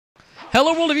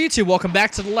Hello world of YouTube, welcome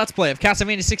back to the Let's Play of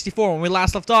Castlevania 64. When we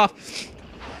last left off,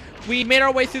 we made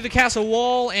our way through the castle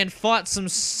wall and fought some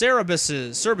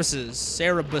Cerebuses.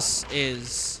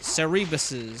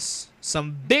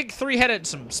 Some big three-headed,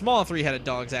 some small three-headed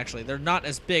dogs, actually. They're not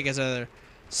as big as other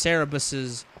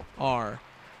Cerebuses are.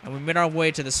 And we made our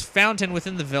way to this fountain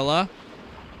within the villa,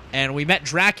 and we met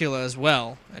Dracula as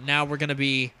well. And now we're going to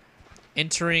be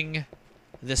entering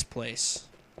this place.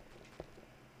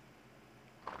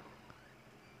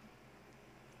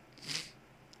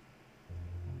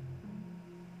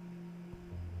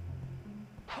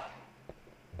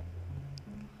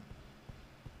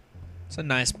 It's a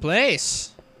nice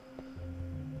place.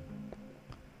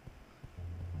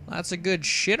 Lots of good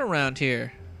shit around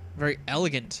here. Very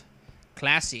elegant.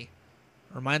 Classy.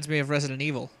 Reminds me of Resident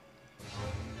Evil.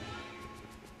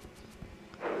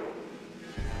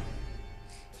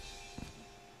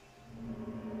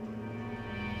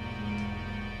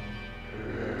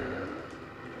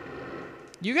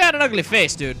 You got an ugly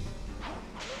face, dude.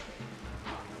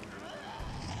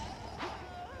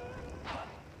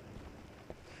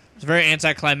 It's very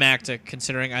anticlimactic,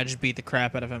 considering I just beat the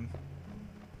crap out of him.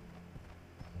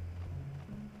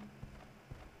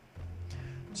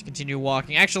 Let's continue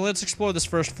walking. Actually, let's explore this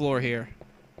first floor here.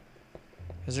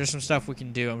 Because there's some stuff we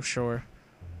can do, I'm sure.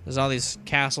 There's all these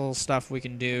castle stuff we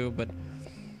can do, but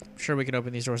I'm sure we can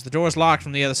open these doors. The door's locked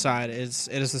from the other side. It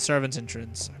is the servant's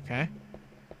entrance, okay?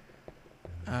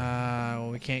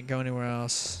 Well, we can't go anywhere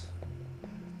else.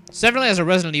 It definitely has a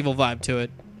Resident Evil vibe to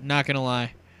it. Not gonna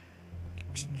lie.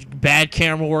 Bad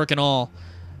camera work and all.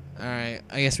 Alright,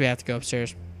 I guess we have to go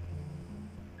upstairs.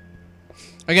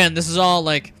 Again, this is all,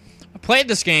 like, I played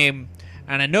this game,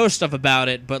 and I know stuff about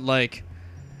it, but, like,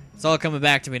 it's all coming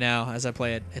back to me now as I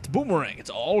play it. It's boomerang. It's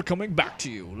all coming back to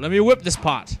you. Let me whip this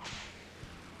pot.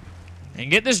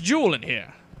 And get this jewel in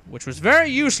here. Which was very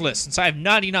useless since I have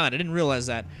 99. I didn't realize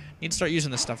that. Need to start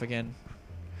using this stuff again.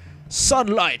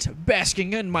 Sunlight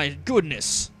basking in my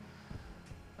goodness.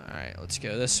 Alright, let's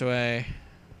go this way.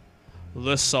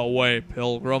 This way,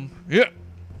 pilgrim. Yep.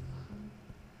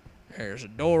 There's a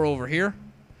door over here.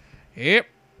 Yep.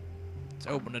 Let's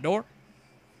open the door.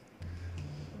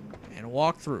 And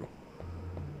walk through.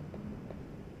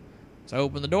 Let's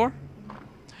open the door.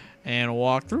 And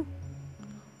walk through.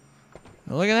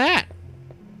 And look at that.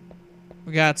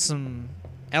 We got some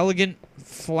elegant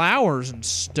flowers and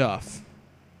stuff.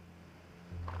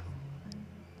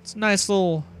 It's a nice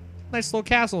little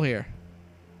castle here.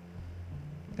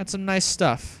 Got some nice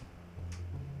stuff.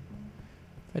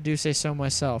 If I do say so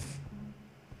myself.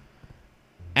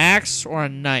 Axe or a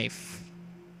knife?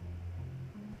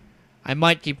 I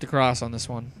might keep the cross on this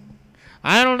one.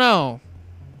 I don't know.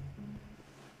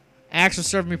 Axe has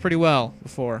served me pretty well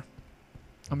before.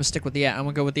 I'm gonna stick with the. I'm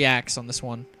gonna go with the axe on this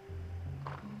one.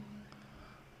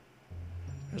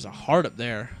 There's a heart up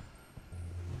there.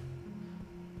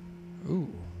 Ooh,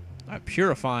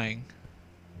 purifying.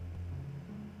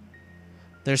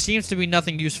 There seems to be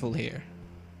nothing useful here.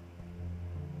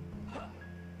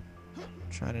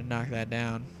 Trying to knock that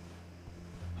down.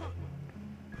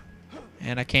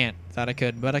 And I can't. Thought I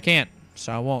could, but I can't.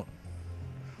 So I won't.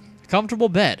 A comfortable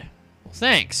bed. Well,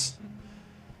 thanks.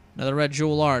 Another red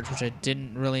jewel large, which I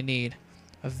didn't really need.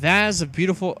 A vase of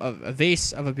beautiful, a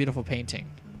vase of a beautiful painting.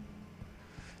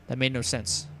 That made no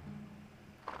sense.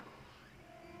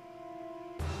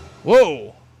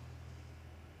 Whoa!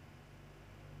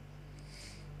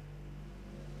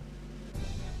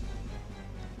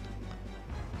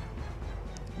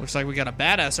 Looks like we got a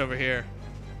badass over here.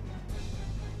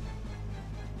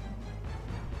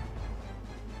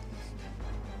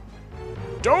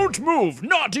 Don't move,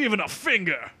 not even a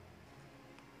finger.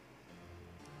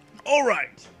 All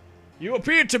right. You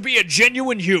appear to be a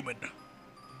genuine human.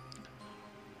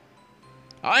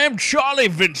 I am Charlie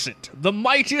Vincent, the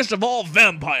mightiest of all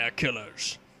vampire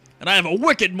killers. And I have a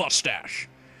wicked mustache.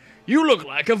 You look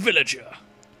like a villager.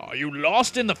 Are you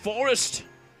lost in the forest?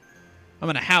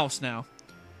 I'm in a house now.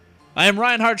 I am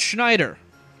Reinhard Schneider.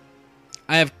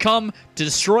 I have come to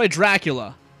destroy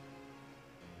Dracula.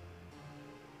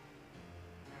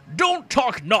 Don't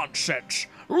talk nonsense.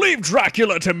 Leave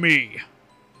Dracula to me.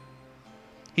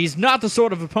 He's not the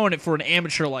sort of opponent for an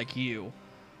amateur like you.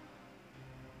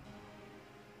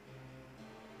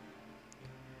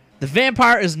 The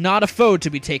vampire is not a foe to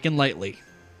be taken lightly.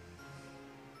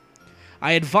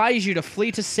 I advise you to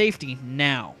flee to safety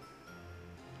now.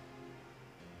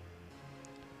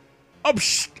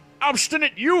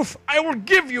 Obstinate youth, I will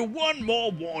give you one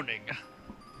more warning.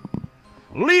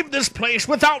 Leave this place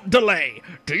without delay.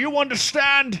 Do you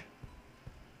understand?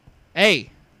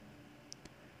 Hey.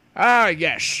 Ah,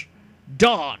 yes.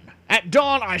 Dawn At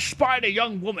dawn, I spied a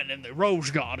young woman in the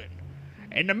rose garden.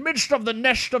 In the midst of the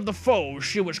nest of the foes,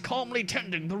 she was calmly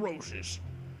tending the roses.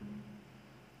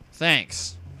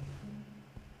 Thanks.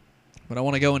 But I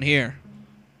want to go in here.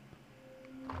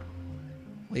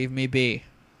 Leave me be.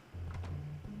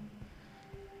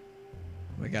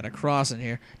 We got a cross in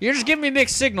here. You're just giving me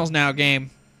mixed signals now,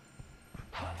 game.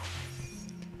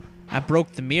 I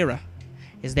broke the mirror.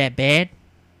 Is that bad?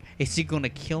 Is he gonna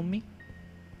kill me?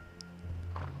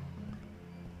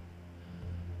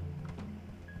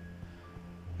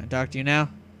 Can I talk to you now?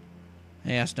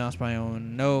 Yes, no, it's my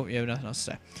own. No, you have nothing else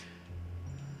to say.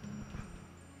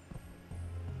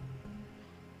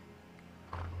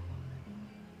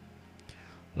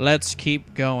 Let's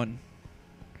keep going.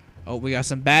 Oh, we got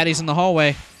some baddies in the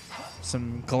hallway.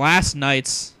 Some glass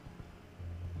knights.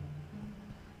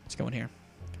 Let's go in here.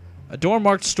 A door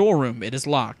marked storeroom. It is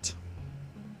locked.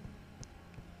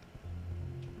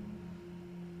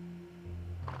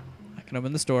 I can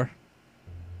open this door.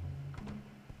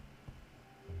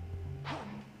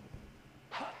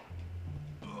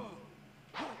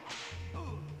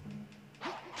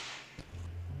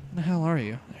 Where the hell are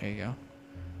you? There you go.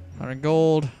 100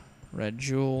 gold. Red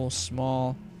jewel.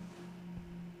 Small.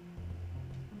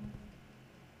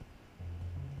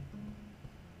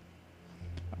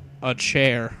 A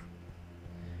chair.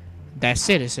 That's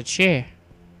it. It's a chair.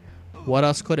 What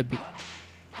else could it be?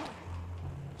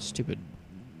 Stupid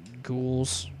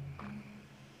ghouls.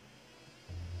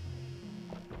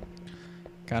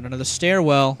 Got another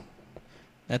stairwell.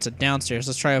 That's a downstairs.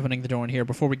 Let's try opening the door in here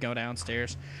before we go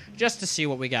downstairs. Just to see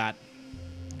what we got.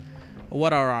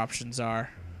 What our options are.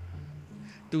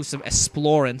 Do some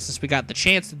exploring since we got the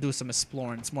chance to do some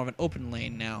exploring. It's more of an open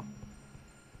lane now.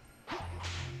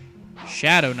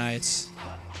 Shadow Knights.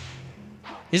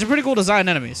 These are pretty cool design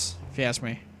enemies, if you ask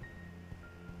me.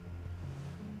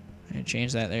 And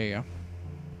change that. There you go.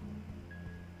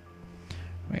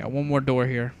 We got one more door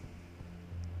here.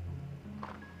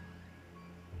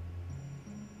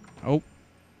 Oh.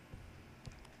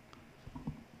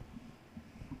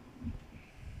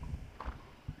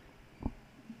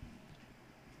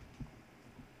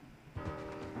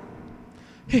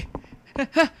 Hey,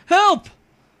 help!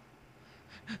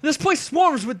 This place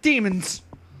swarms with demons.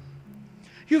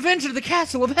 You've entered the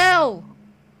castle of hell.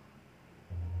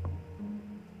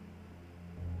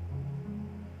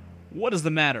 What is the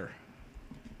matter?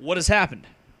 What has happened?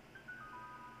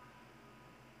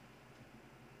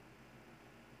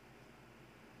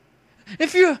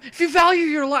 If you value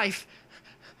your life,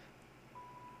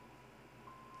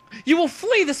 you will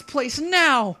flee this place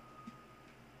now.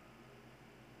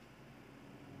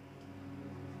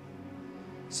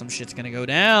 Some shit's gonna go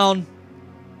down.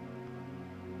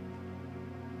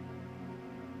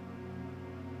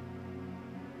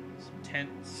 Some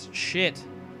tense shit.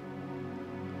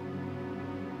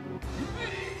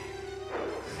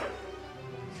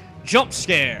 Jump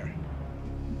scare.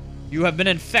 You have been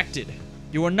infected.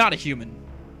 You are not a human.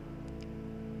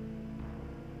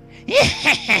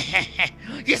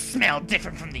 You smell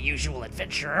different from the usual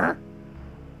adventurer.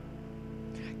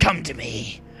 Come to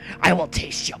me. I will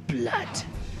taste your blood.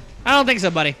 I don't think so,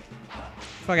 buddy.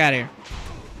 Fuck out of here.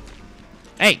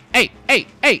 Hey, hey, hey,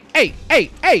 hey, hey,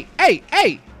 hey, hey, hey,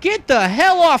 hey! Get the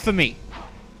hell off of me!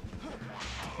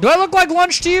 Do I look like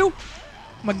lunch to you?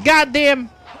 I'm a goddamn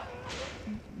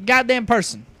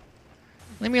person.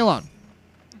 Leave me alone.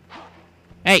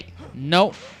 Hey,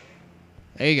 no.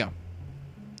 There you go.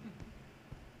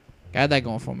 Got that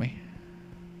going for me.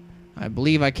 I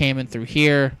believe I came in through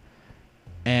here,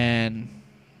 and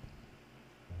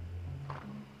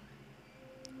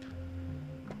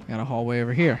got a hallway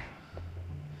over here.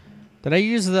 Did I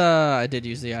use the... I did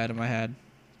use the item I had.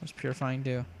 What's purifying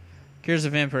do? Cures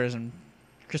of vampirism.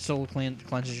 Crystal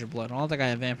cleanses your blood. I don't think I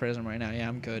have vampirism right now. Yeah,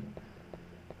 I'm good.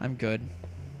 I'm good.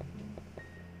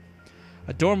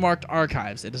 A door marked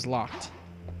archives. It is locked.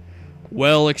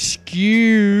 Well,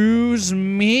 excuse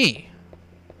me.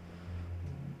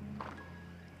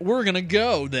 We're gonna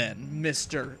go then,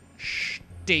 Mr.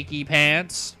 Shaky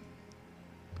Pants.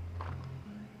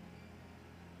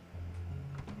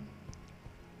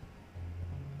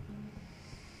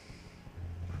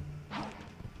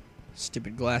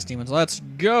 Stupid glass demons. Let's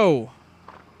go.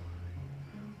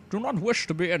 Do not wish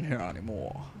to be in here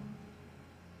anymore.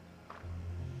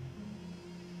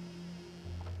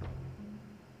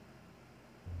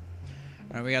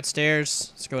 Alright, we got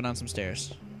stairs. Let's go down some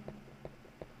stairs.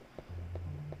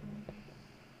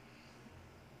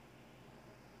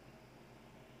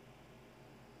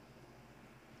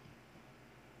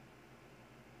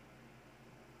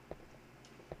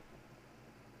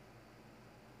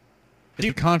 It's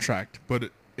a contract,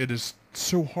 but It is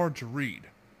so hard to read.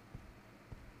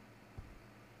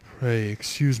 Pray,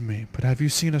 excuse me, but have you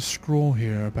seen a scroll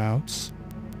hereabouts?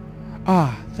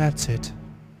 Ah, that's it.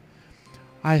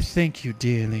 I thank you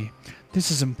dearly.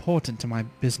 This is important to my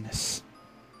business.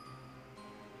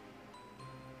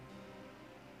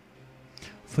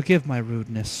 Forgive my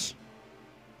rudeness.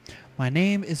 My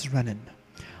name is Renan.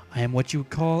 I am what you would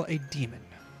call a demon.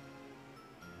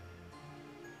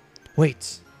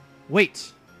 Wait.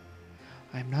 Wait.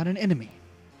 I am not an enemy.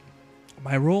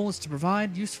 My role is to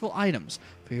provide useful items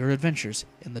for your adventures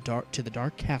in the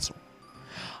dark castle.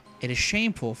 It is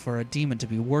shameful for a demon to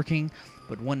be working,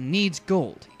 but one needs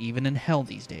gold, even in hell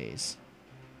these days.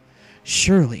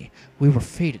 Surely we were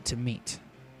fated to meet.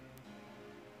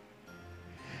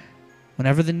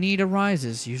 Whenever the need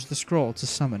arises, use the scroll to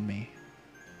summon me.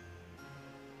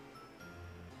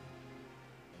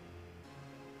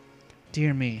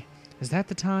 Dear me, is that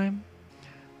the time?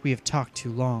 We have talked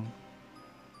too long.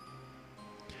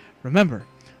 Remember,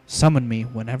 summon me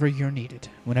whenever you're needed.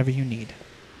 Whenever you need.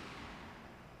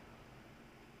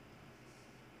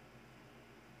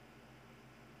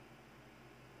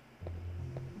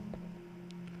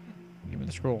 Give me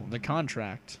the scroll. The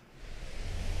contract.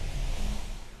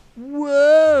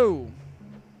 Whoa!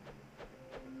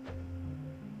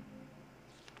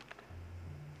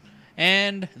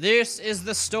 And this is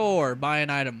the store. Buy an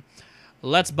item.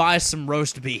 Let's buy some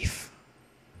roast beef.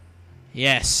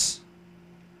 Yes.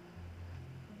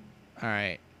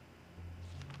 Alright.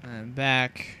 I'm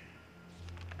back.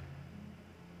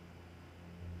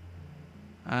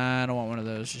 I don't want one of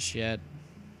those just yet.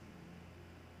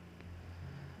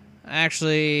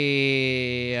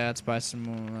 Actually, let's buy some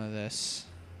more of this.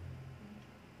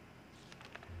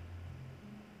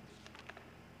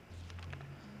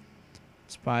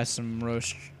 Let's buy some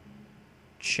roast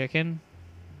chicken.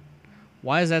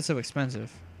 Why is that so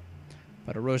expensive?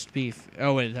 But a roast beef.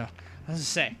 Oh, wait, no. I was going to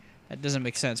say, that doesn't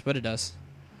make sense, but it does.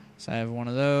 So I have one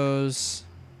of those.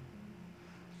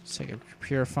 Let's take a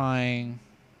purifying.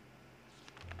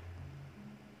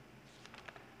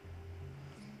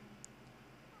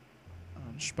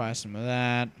 I'll just buy some of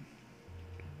that.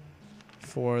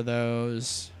 4 of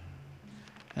those.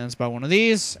 And let's buy one of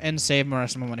these and save the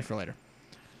rest of my money for later.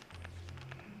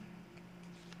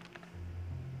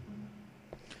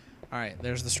 Alright,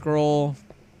 there's the scroll.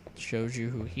 Shows you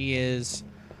who he is.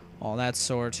 All that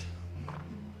sort.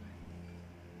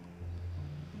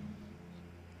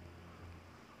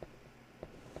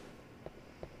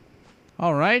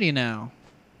 Alrighty now.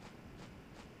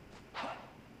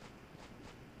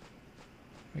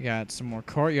 We got some more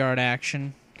courtyard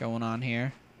action going on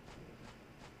here.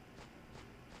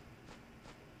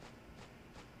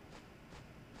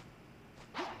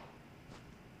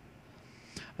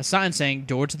 A sign saying,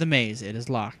 door to the maze, it is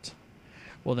locked.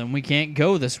 Well, then we can't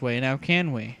go this way now,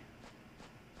 can we?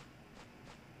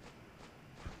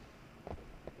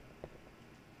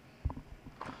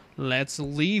 Let's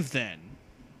leave then.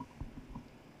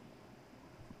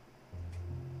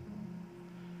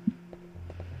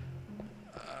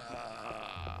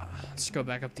 Let's go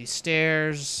back up these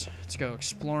stairs. Let's go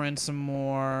exploring some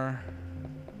more.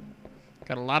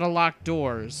 Got a lot of locked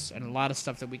doors and a lot of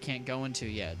stuff that we can't go into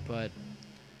yet, but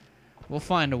we'll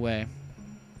find a way.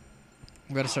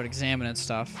 We gotta start examining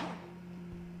stuff.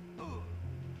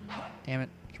 Damn it.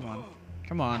 Come on.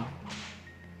 Come on.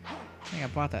 I think I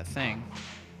bought that thing.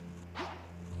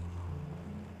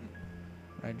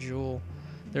 Red jewel.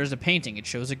 There's a painting. It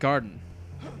shows a garden.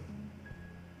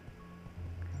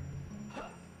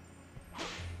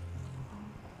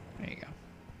 There you go.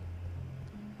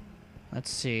 Let's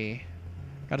see.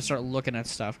 Gotta start looking at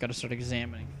stuff. Gotta start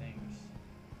examining things.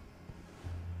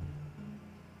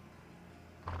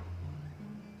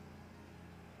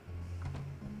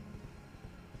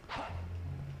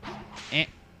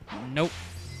 Nope.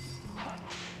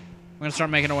 We're gonna start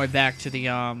making our way back to the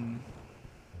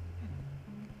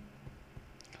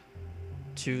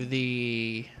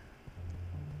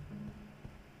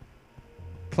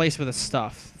place with the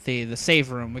stuff, the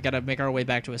save room. We gotta make our way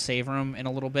back to a save room in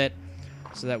a little bit,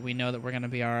 so that we know that we're gonna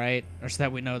be all right, or so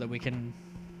that we know that we can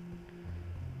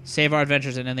save our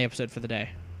adventures and end the episode for the day.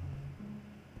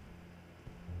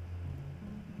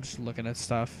 I'm just looking at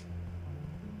stuff,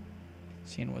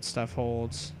 seeing what stuff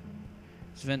holds.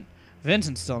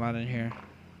 Vincent's still not in here.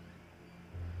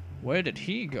 Where did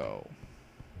he go?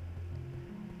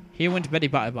 He went to Betty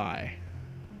Bye-Bye.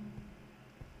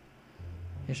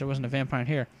 Yes, there wasn't a vampire in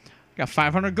here. Got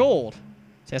 500 gold.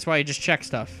 See, that's why you just check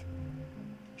stuff.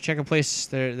 Check a place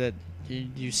there that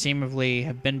you seemingly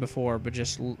have been before, but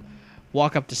just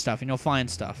walk up to stuff and you'll find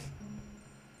stuff.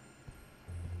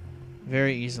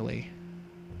 Very easily.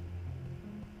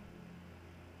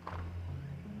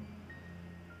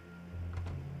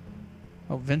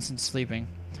 Oh, Vincent's sleeping.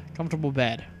 Comfortable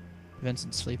bed.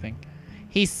 Vincent's sleeping.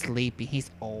 He's sleepy. He's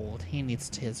old. He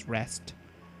needs his rest.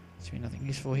 There's nothing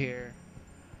useful here.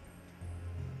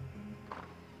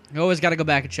 You always got to go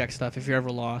back and check stuff if you're ever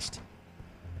lost.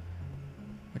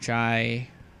 Which I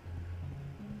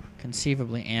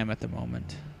conceivably am at the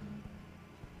moment.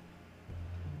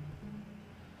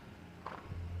 I'm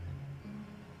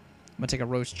going to take a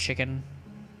roast chicken.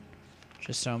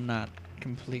 Just so I'm not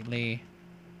completely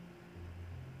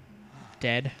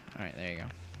dead. Alright, there you go.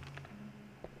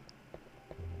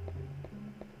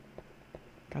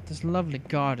 Got this lovely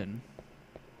garden.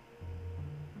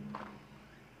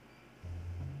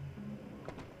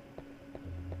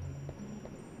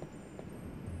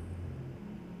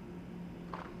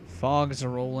 Fogs are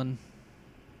rolling.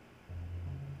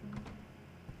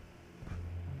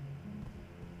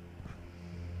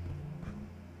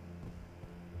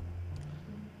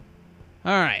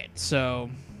 Alright, so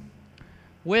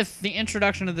with the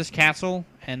introduction of this castle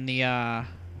and the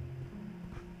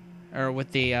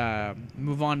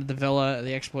move on to the villa,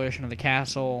 the exploration of the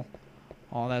castle,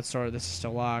 all that sort of, this is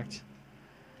still locked.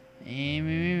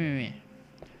 We're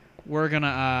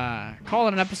gonna call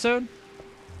it an episode.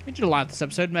 We did a lot this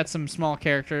episode. Met some small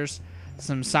characters,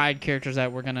 some side characters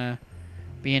that we're gonna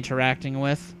be interacting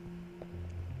with.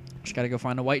 Just gotta go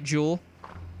find a white jewel,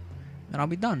 and I'll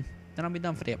be done. Then I'll be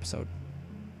done for the episode.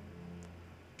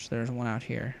 So there's one out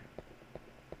here.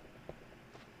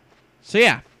 So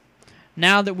yeah,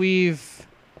 now that we've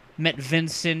met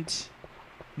Vincent,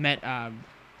 met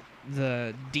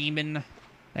the demon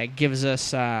that gives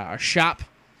us our shop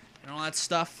and all that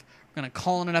stuff, we're gonna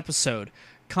call it an episode.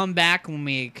 Come back when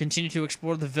we continue to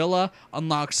explore the villa,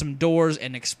 unlock some doors,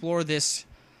 and explore this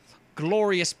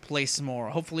glorious place more.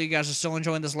 Hopefully you guys are still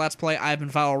enjoying this Let's Play. I've been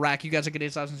Viralrak. You guys are good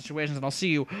at situations, and I'll see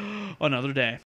you another day.